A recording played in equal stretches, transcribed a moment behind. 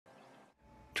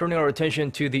Turning our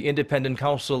attention to the independent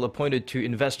counsel appointed to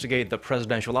investigate the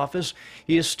presidential office,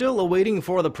 he is still awaiting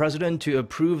for the president to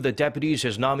approve the deputies he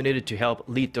has nominated to help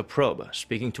lead the probe.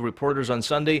 Speaking to reporters on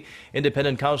Sunday,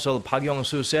 independent counsel Park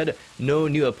Young-soo said no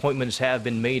new appointments have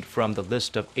been made from the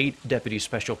list of 8 deputy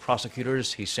special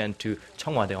prosecutors he sent to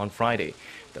Cheongwadae on Friday.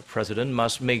 The president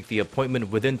must make the appointment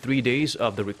within 3 days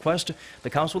of the request. The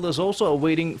counsel is also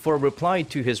awaiting for a reply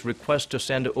to his request to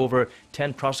send over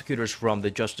 10 prosecutors from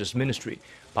the Justice Ministry.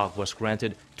 Park was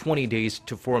granted 20 days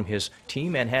to form his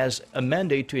team and has a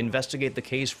mandate to investigate the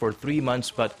case for 3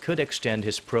 months, but could extend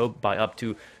his probe by up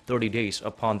to 30 days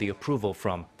upon the approval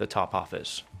from the top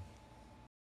office.